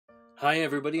Hi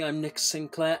everybody, I'm Nick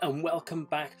Sinclair and welcome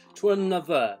back to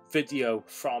another video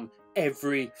from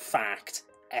Every Fact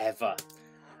Ever.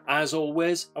 As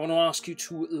always, I want to ask you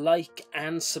to like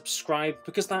and subscribe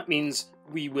because that means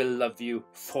we will love you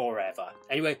forever.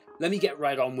 Anyway, let me get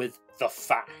right on with the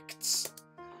facts.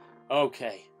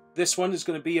 Okay, this one is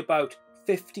going to be about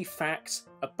 50 facts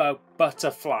about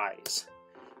butterflies.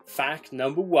 Fact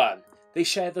number 1. They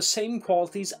share the same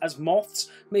qualities as moths,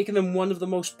 making them one of the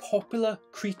most popular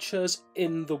creatures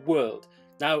in the world.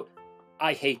 Now,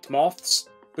 I hate moths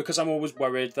because I'm always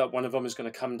worried that one of them is going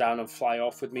to come down and fly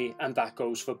off with me, and that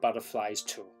goes for butterflies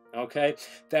too. Okay?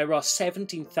 There are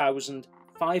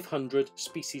 17,500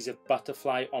 species of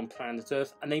butterfly on planet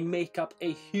Earth, and they make up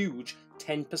a huge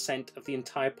 10% of the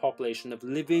entire population of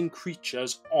living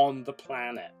creatures on the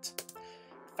planet.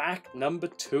 Fact number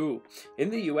 2. In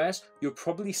the US, you'll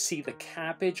probably see the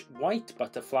cabbage white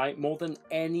butterfly more than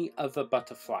any other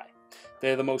butterfly.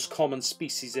 They're the most common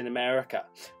species in America,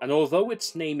 and although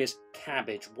its name is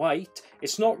cabbage white,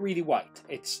 it's not really white.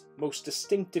 Its most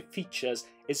distinctive features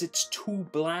is its 2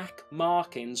 black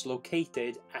markings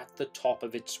located at the top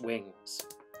of its wings.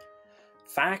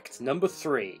 Fact number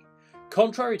 3.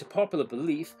 Contrary to popular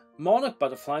belief, monarch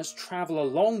butterflies travel a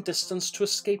long distance to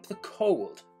escape the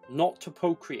cold, not to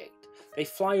procreate. They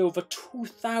fly over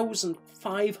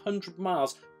 2,500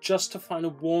 miles just to find a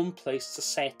warm place to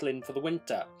settle in for the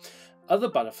winter. Other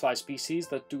butterfly species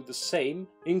that do the same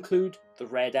include the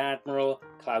red admiral,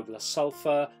 cloudless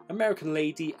sulphur, American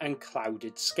lady and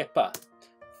clouded skipper.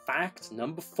 Fact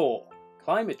number 4.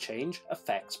 Climate change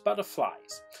affects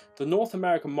butterflies. The North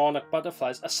American monarch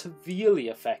butterflies are severely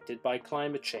affected by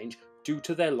climate change due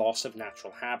to their loss of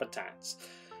natural habitats.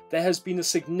 There has been a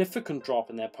significant drop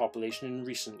in their population in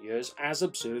recent years, as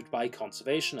observed by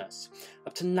conservationists.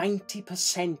 Up to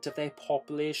 90% of their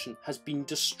population has been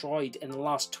destroyed in the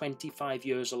last 25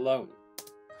 years alone.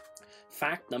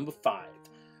 Fact number 5.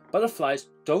 Butterflies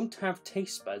don't have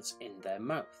taste buds in their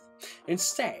mouth.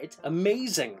 Instead,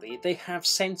 amazingly, they have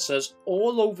sensors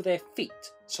all over their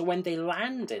feet, so when they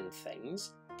land in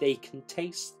things, they can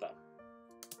taste them.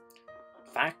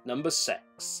 Fact number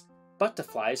 6.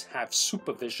 Butterflies have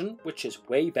supervision, which is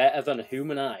way better than a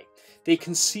human eye. They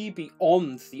can see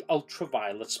beyond the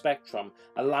ultraviolet spectrum,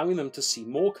 allowing them to see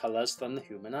more colours than the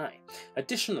human eye.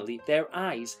 Additionally, their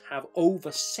eyes have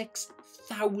over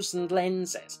 6,000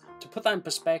 lenses. To put that in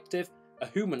perspective, a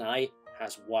human eye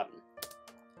has 1.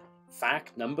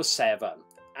 Fact number 7.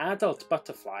 Adult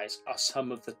butterflies are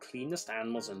some of the cleanest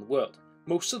animals in the world.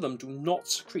 Most of them do not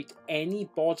secrete any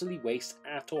bodily waste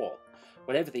at all.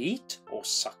 Whatever they eat or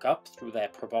suck up through their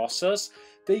proboscis,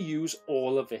 they use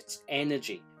all of its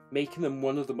energy, making them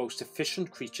one of the most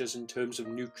efficient creatures in terms of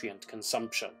nutrient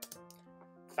consumption.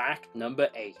 Fact number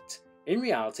 8. In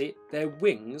reality, their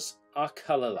wings are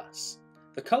colourless.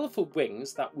 The colourful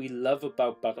wings that we love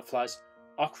about butterflies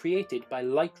are created by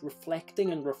light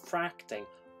reflecting and refracting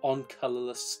on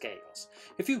colourless scales.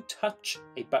 If you touch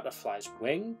a butterfly's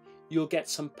wing, you'll get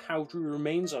some powdery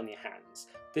remains on your hands.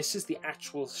 This is the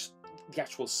actual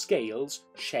scales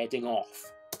shedding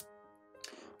off.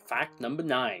 Fact number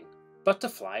 9.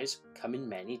 Butterflies come in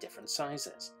many different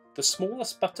sizes. The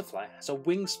smallest butterfly has a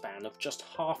wingspan of just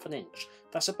 ½ an inch.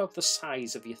 That's about the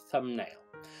size of your thumbnail.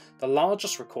 The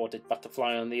largest recorded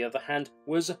butterfly, on the other hand,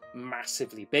 was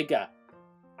massively bigger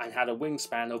and had a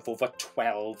wingspan of over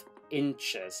 12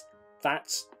 inches.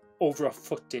 That's over a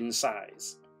foot in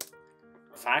size.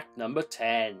 Fact number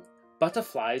 10.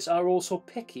 Butterflies are also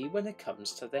picky when it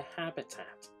comes to their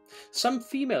habitat. Some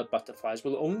female butterflies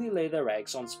will only lay their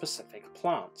eggs on specific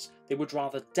plants. They would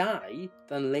rather die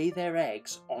than lay their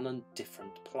eggs on a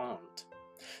different plant.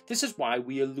 This is why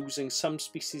we are losing some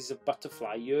species of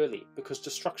butterfly yearly. Because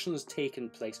destruction has taken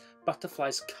place,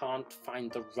 butterflies can't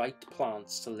find the right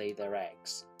plants to lay their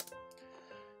eggs.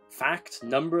 Fact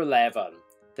number 11.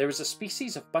 There is a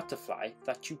species of butterfly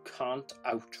that you can't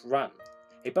outrun.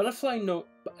 A butterfly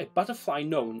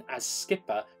known as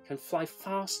skipper can fly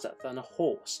faster than a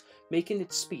horse, making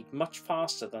its speed much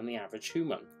faster than the average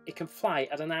human. It can fly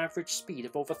at an average speed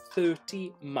of over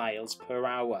 30 miles per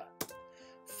hour.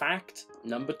 Fact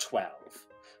number 12.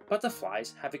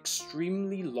 Butterflies have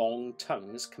extremely long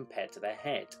tongues compared to their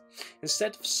head.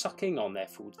 Instead of sucking on their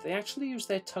food, they actually use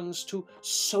their tongues to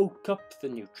soak up the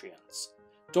nutrients.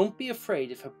 Don't be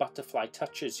afraid if a butterfly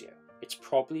touches you. It's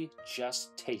probably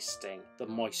just tasting the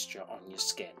moisture on your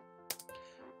skin.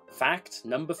 Fact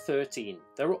number 13.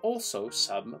 There are also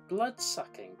some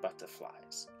blood-sucking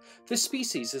butterflies. This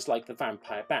species is like the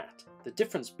vampire bat, the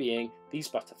difference being these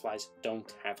butterflies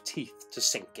don't have teeth to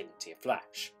sink into your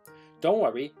flesh. Don't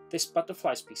worry, this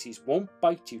butterfly species won't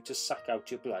bite you to suck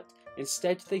out your blood.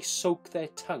 Instead, they soak their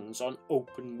tongues on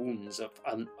open wounds of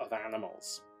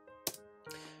animals.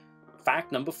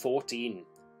 Fact number 14.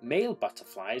 Male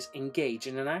butterflies engage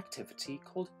in an activity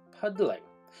called puddling.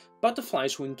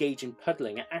 Butterflies who engage in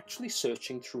puddling are actually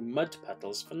searching through mud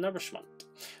puddles for nourishment.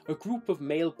 A group of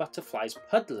male butterflies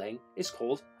puddling is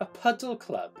called a puddle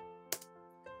club.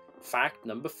 Fact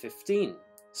number 15.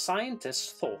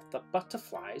 Scientists thought that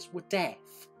butterflies were deaf.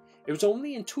 It was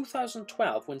only in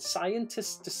 2012 when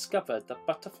scientists discovered that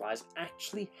butterflies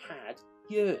actually had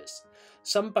ears.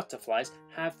 Some butterflies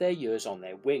have their ears on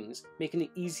their wings, making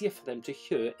it easier for them to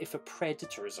hear if a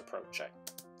predator is approaching.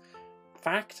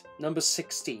 Fact number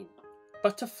 16.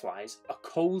 Butterflies are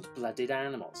cold-blooded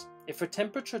animals. If a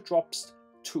temperature drops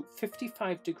to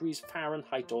 55 degrees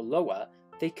Fahrenheit or lower,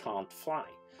 they can't fly.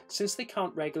 Since they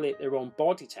can't regulate their own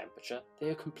body temperature, they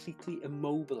are completely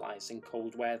immobilized in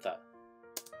cold weather.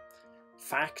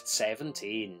 Fact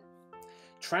 17.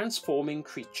 Transforming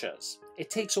creatures. It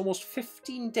takes almost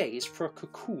 15 days for a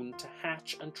cocoon to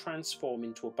hatch and transform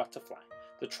into a butterfly.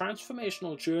 The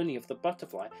transformational journey of the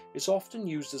butterfly is often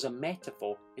used as a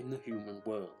metaphor in the human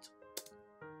world.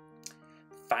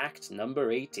 Fact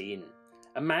number 18.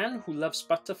 A man who loves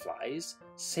butterflies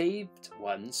saved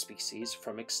one species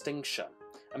from extinction.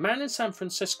 A man in San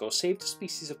Francisco saved a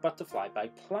species of butterfly by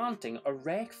planting a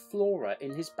rare flora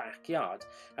in his backyard,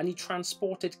 and he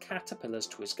transported caterpillars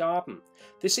to his garden.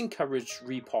 This encouraged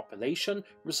repopulation,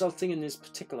 resulting in his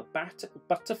particular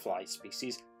butterfly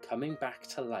species coming back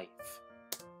to life.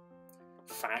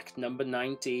 Fact number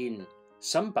 19.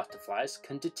 Some butterflies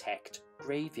can detect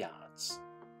graveyards.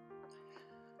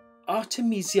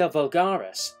 Artemisia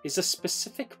vulgaris is a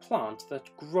specific plant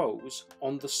that grows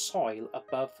on the soil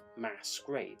above mass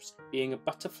graves. Being a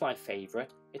butterfly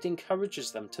favourite, it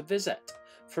encourages them to visit.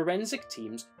 Forensic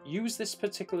teams use this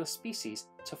particular species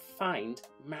to find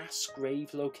mass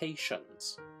grave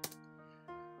locations.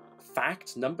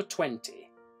 Fact number 20.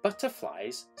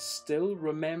 Butterflies still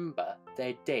remember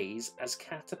their days as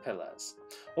caterpillars.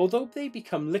 Although they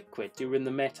become liquid during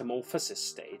the metamorphosis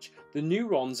stage, the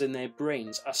neurons in their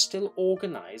brains are still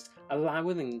organised,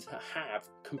 allowing them to have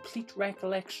complete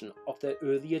recollection of their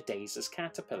earlier days as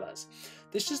caterpillars.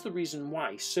 This is the reason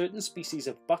why certain species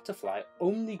of butterfly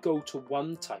only go to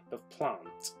one type of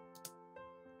plant.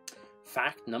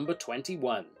 Fact number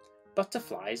 21.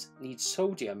 Butterflies need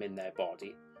sodium in their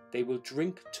body. They will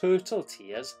drink turtle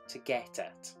tears to get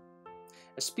it.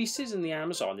 A species in the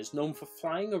Amazon is known for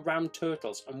flying around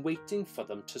turtles and waiting for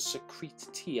them to secrete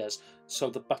tears so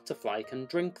the butterfly can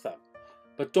drink them.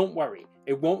 But don't worry,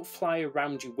 it won't fly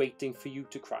around you waiting for you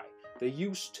to cry. They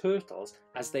use turtles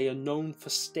as they are known for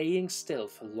staying still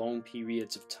for long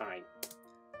periods of time.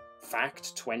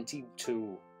 Fact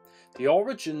 22. The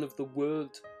origin of the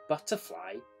word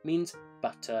butterfly means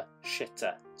butter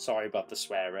shitter. Sorry about the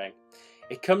swearing.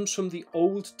 It comes from the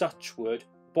Old Dutch word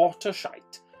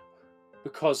botterscheid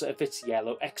because of its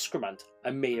yellow excrement.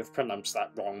 I may have pronounced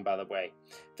that wrong, by the way.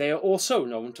 They are also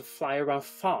known to fly around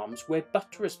farms where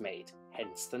butter is made,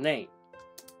 hence the name.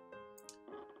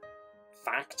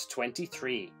 Fact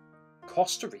 23.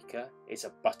 Costa Rica is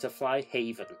a butterfly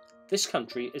haven. This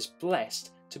country is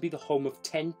blessed to be the home of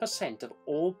 10% of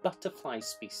all butterfly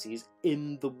species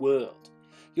in the world.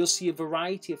 You'll see a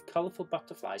variety of colourful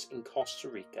butterflies in Costa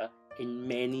Rica in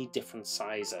many different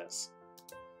sizes.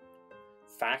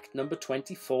 Fact number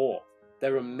 24.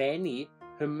 There are many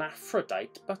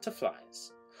hermaphrodite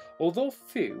butterflies. Although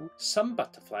few, some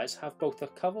butterflies have both a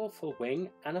colourful wing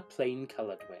and a plain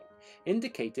coloured wing,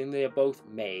 indicating they are both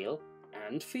male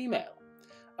and female.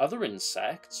 Other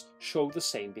insects show the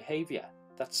same behaviour,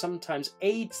 that sometimes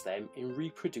aids them in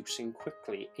reproducing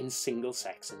quickly in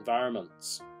single-sex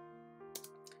environments.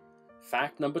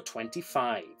 Fact number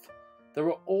 25. There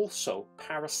are also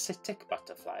parasitic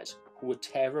butterflies who are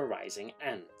terrorising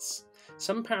ants.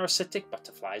 Some parasitic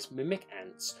butterflies mimic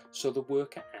ants, so the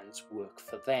worker ants work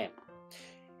for them.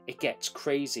 It gets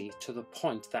crazy to the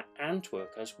point that ant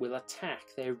workers will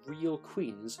attack their real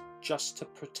queens just to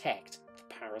protect the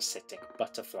parasitic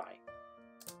butterfly.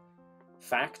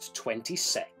 Fact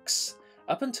 26.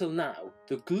 Up until now,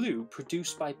 the glue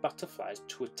produced by butterflies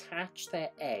to attach their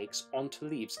eggs onto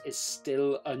leaves is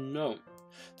still unknown.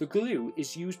 The glue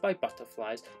used by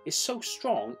butterflies is so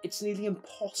strong it's nearly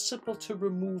impossible to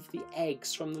remove the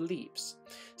eggs from the leaves.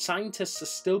 Scientists are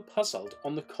still puzzled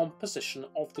on the composition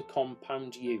of the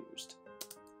compound used.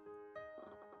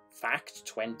 Fact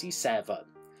 27.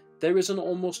 There is an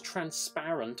almost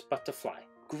transparent butterfly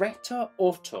Greta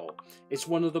Otto is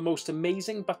one of the most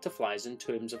amazing butterflies in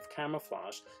terms of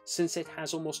camouflage, since it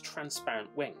has almost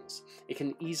transparent wings. It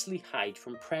can easily hide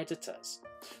from predators.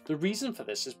 The reason for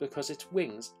this is because its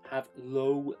wings have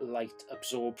low light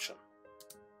absorption.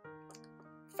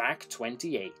 Fact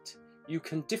 28. You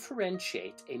can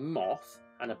differentiate a moth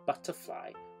and a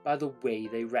butterfly by the way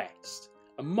they rest.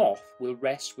 A moth will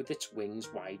rest with its wings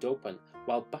wide open,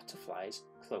 while butterflies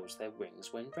close their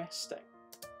wings when resting.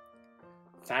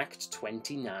 Fact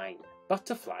 29.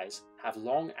 Butterflies have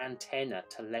long antennae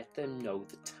to let them know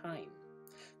the time.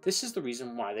 This is the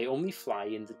reason why they only fly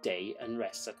in the day and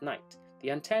rest at night.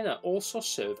 The antennae also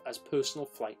serve as personal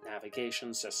flight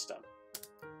navigation system.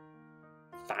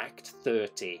 Fact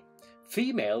 30.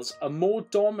 Females are more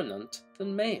dominant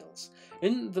than males.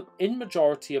 In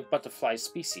majority of butterfly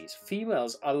species,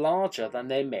 females are larger than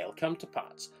their male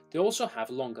counterparts. They also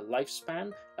have longer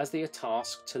lifespan as they are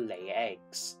tasked to lay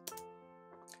eggs.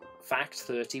 Fact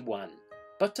 31.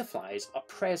 Butterflies are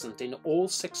present in all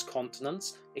 6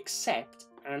 continents except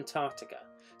Antarctica.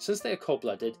 Since they are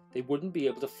cold-blooded, they wouldn't be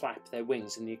able to flap their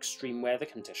wings in the extreme weather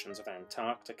conditions of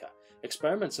Antarctica.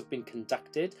 Experiments have been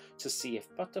conducted to see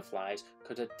if butterflies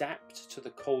could adapt to the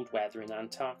cold weather in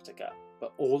Antarctica,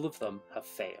 but all of them have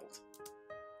failed.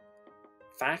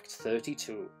 Fact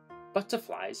 32.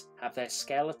 Butterflies have their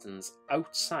skeletons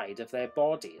outside of their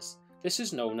bodies. This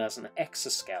is known as an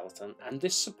exoskeleton, and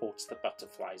this supports the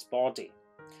butterfly's body.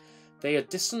 They are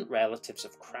distant relatives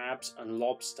of crabs and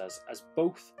lobsters, as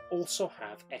both also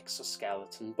have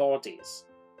exoskeleton bodies.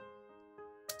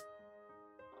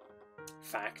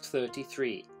 Fact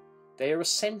 33. They are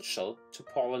essential to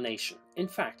pollination. In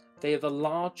fact, they are the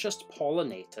largest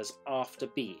pollinators after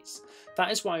bees.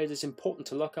 That is why it is important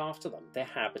to look after them, their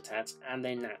habitats and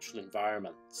their natural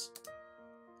environments.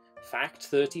 Fact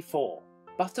 34.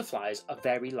 Butterflies are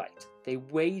very light. They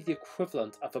weigh the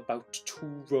equivalent of about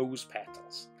 2 rose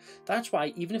petals. That's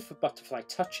why even if a butterfly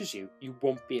touches you, you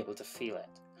won't be able to feel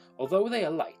it. Although they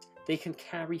are light, they can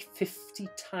carry 50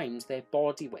 times their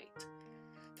body weight.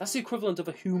 That's the equivalent of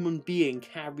a human being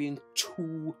carrying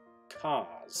 2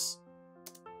 cars.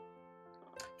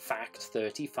 Fact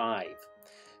 35.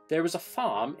 There is a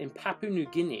farm in Papua New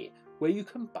Guinea where you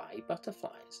can buy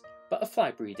butterflies.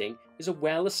 Butterfly breeding is a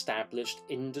well-established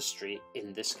industry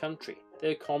in this country.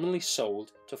 They are commonly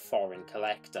sold to foreign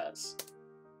collectors.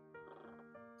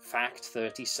 Fact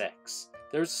 36.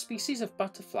 There is a species of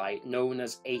butterfly known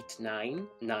as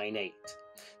 8998.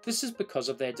 This is because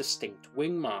of their distinct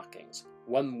wing markings.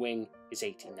 One wing is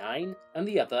 89 and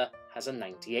the other has a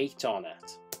 98 on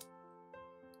it.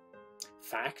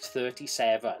 Fact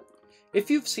 37. If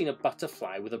you've seen a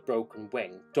butterfly with a broken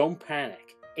wing, don't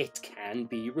panic. It can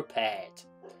be repaired.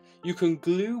 You can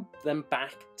glue them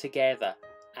back together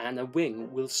and a wing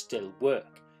will still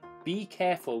work. Be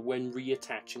careful when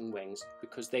reattaching wings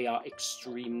because they are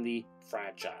extremely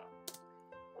fragile.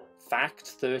 Fact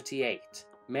 38.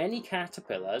 Many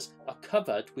caterpillars are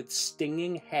covered with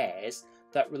stinging hairs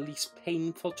that release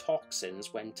painful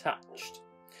toxins when touched.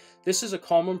 This is a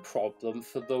common problem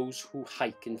for those who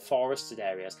hike in forested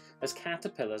areas, as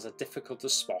caterpillars are difficult to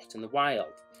spot in the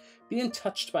wild. Being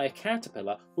touched by a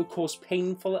caterpillar will cause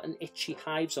painful and itchy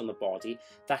hives on the body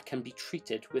that can be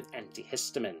treated with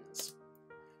antihistamines.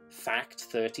 Fact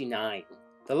 39.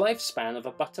 The lifespan of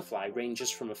a butterfly ranges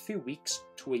from a few weeks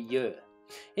to a year.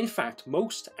 In fact,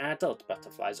 most adult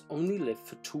butterflies only live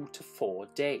for 2 to 4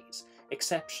 days.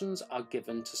 Exceptions are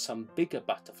given to some bigger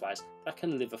butterflies that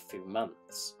can live a few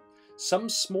months. Some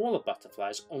smaller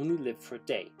butterflies only live for a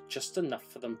day, just enough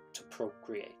for them to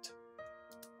procreate.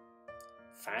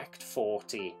 Fact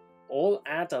 40. All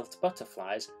adult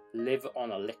butterflies live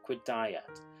on a liquid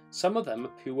diet. Some of them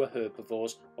are pure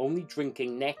herbivores, only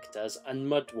drinking nectars and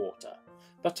mud water.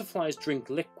 Butterflies drink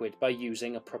liquid by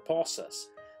using a proboscis.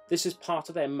 This is part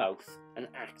of their mouth and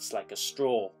acts like a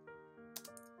straw.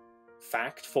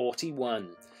 Fact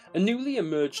 41. A newly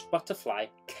emerged butterfly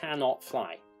cannot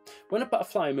fly. When a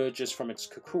butterfly emerges from its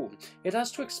cocoon, it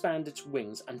has to expand its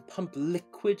wings and pump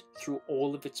liquid through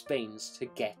all of its veins to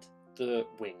get the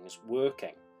wings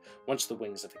working. Once the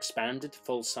wings have expanded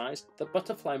full size, the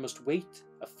butterfly must wait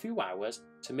a few hours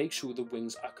to make sure the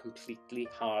wings are completely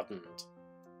hardened.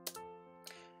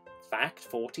 Fact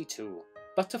 42.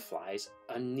 Butterflies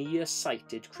are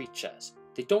near-sighted creatures.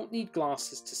 They don't need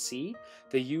glasses to see.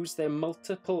 They use their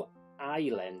multiple eye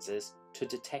lenses to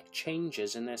detect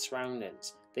changes in their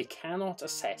surroundings. They cannot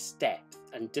assess depth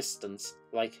and distance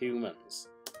like humans.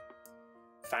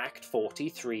 Fact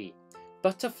 43.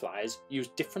 Butterflies use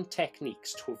different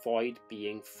techniques to avoid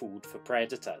being food for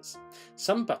predators.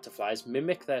 Some butterflies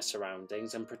mimic their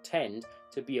surroundings and pretend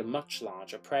to be a much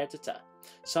larger predator.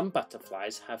 Some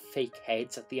butterflies have fake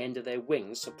heads at the end of their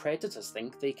wings so predators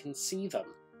think they can see them.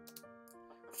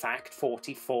 Fact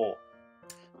 44.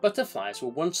 Butterflies were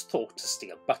once thought to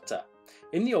steal butter.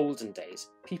 In the olden days,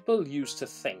 people used to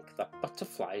think that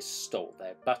butterflies stole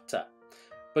their butter,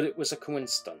 but it was a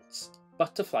coincidence.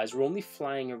 Butterflies were only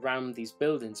flying around these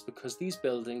buildings because these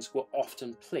buildings were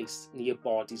often placed near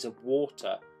bodies of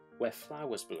water where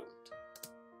flowers bloomed.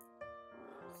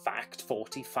 Fact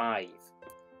 45.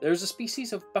 There is a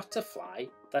species of butterfly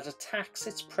that attacks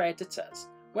its predators.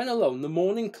 When alone, the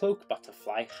morning cloak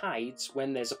butterfly hides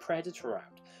when there's a predator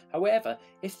around. However,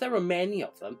 if there are many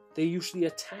of them, they usually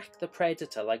attack the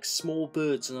predator like small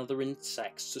birds and other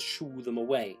insects to shoo them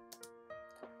away.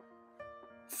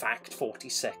 Fact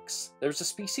 46. There is a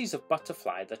species of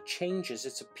butterfly that changes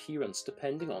its appearance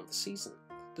depending on the season.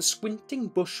 The squinting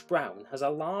bush brown has a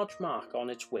large mark on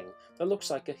its wing that looks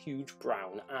like a huge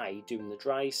brown eye during the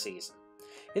dry season.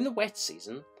 In the wet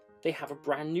season, they have a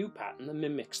brand new pattern that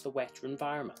mimics the wetter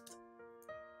environment.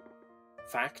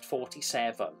 Fact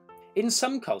 47. In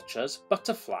some cultures,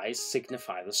 butterflies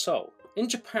signify the soul. In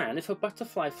Japan, if a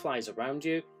butterfly flies around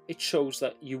you, it shows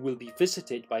that you will be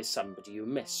visited by somebody you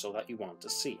miss or that you want to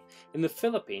see. In the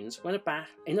Philippines, when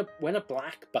a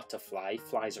black butterfly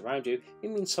flies around you, it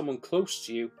means someone close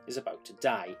to you is about to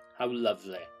die. How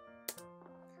lovely.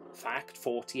 Fact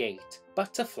 48.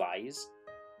 Butterflies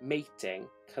mating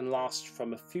can last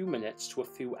from a few minutes to a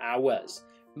few hours.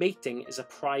 Mating is a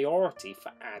priority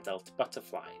for adult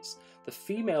butterflies. The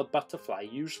female butterfly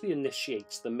usually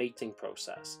initiates the mating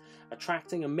process,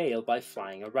 attracting a male by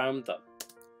flying around them.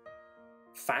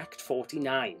 Fact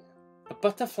 49. The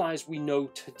butterflies we know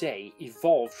today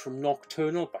evolved from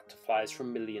nocturnal butterflies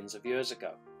from millions of years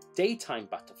ago. Daytime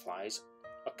butterflies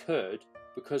occurred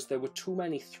because there were too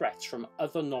many threats from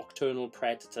other nocturnal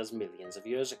predators millions of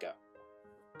years ago.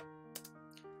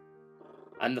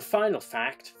 And the final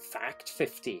fact, fact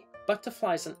 50.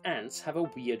 Butterflies and ants have a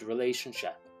weird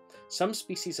relationship. Some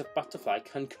species of butterfly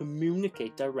can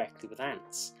communicate directly with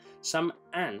ants. Some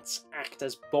ants act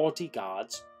as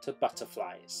bodyguards to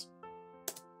butterflies.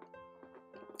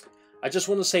 I just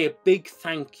want to say a big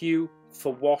thank you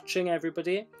for watching,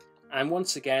 everybody. And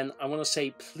once again, I want to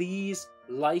say please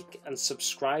like and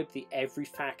subscribe to the Every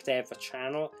Fact Ever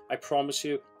channel. I promise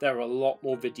you there are a lot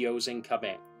more videos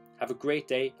incoming. Have a great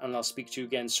day and I'll speak to you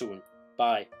again soon.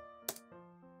 Bye.